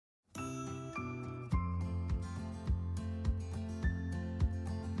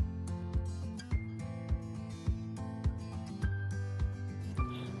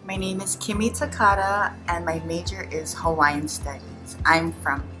My name is Kimmy Takata and my major is Hawaiian Studies. I'm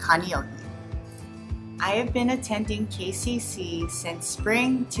from Kaneohe. I have been attending KCC since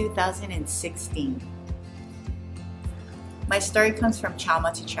spring 2016. My story comes from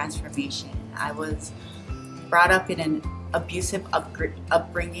trauma to transformation. I was brought up in an abusive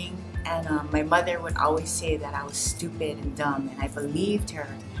upbringing, and my mother would always say that I was stupid and dumb, and I believed her,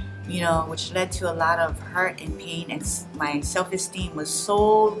 which led to a lot of hurt and pain, and my self-esteem was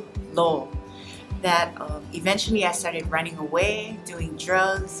so low that eventually I started running away, doing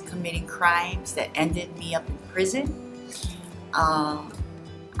drugs, committing crimes that ended me up in prison.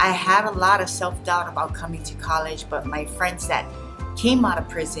 I had a lot of self-doubt about coming to college, but my friends that came out of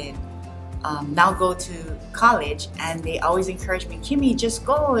prison now go to college, and they always encourage me, Kimmy, just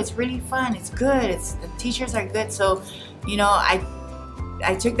go, it's really fun, it's good, the teachers are good. So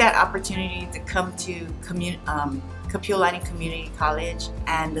I took that opportunity to come to Kapiolani Community College,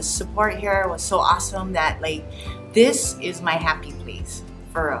 and the support here was so awesome that this is my happy place,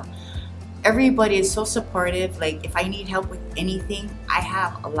 for real. Everybody is so supportive. If I need help with anything, I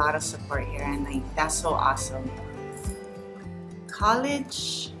have a lot of support here, and that's so awesome.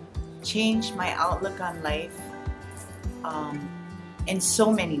 College changed my outlook on life in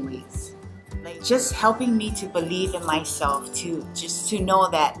so many ways. Just helping me to believe in myself, to know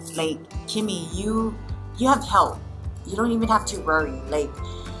that Kimmy, you have help. You don't even have to worry.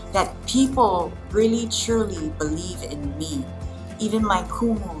 That people really truly believe in me. Even my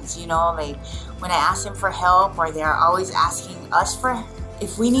kumus, when I ask them for help, or they're always asking us for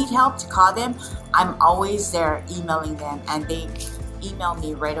if we need help to call them, I'm always there emailing them, and they email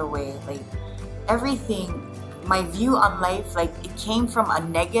me right away. Everything, my view on life, it came from a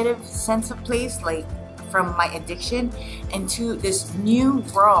negative sense of place, from my addiction, into this new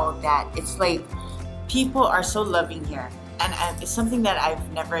world that it's people are so loving here, and it's something that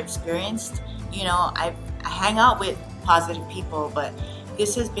I've never experienced. I hang out with positive people, but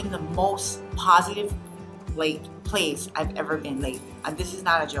this has been the most positive place I've ever been. This is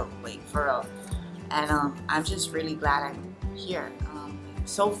not a joke, for real. And I'm just really glad I'm here.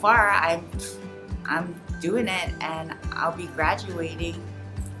 So far I'm doing it, and I'll be graduating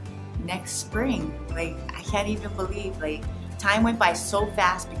next spring. I can't even believe time went by so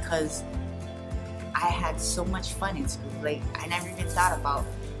fast because I had so much fun in school. I never even thought about,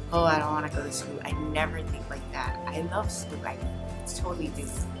 oh, I don't want to go to school. I never think like that. I love school. I totally do.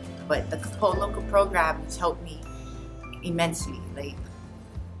 But the local program has helped me immensely.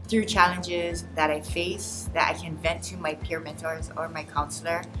 Through challenges that I face, that I can vent to my peer mentors or my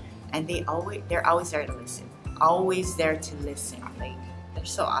counselor, and they're always there to listen. Always there to listen. They're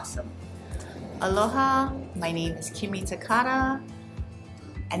so awesome. Aloha, my name is Kimmy Takata,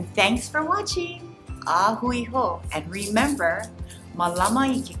 and thanks for watching. Ahui ho, and remember, malama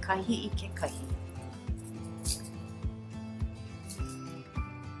i ke kahi.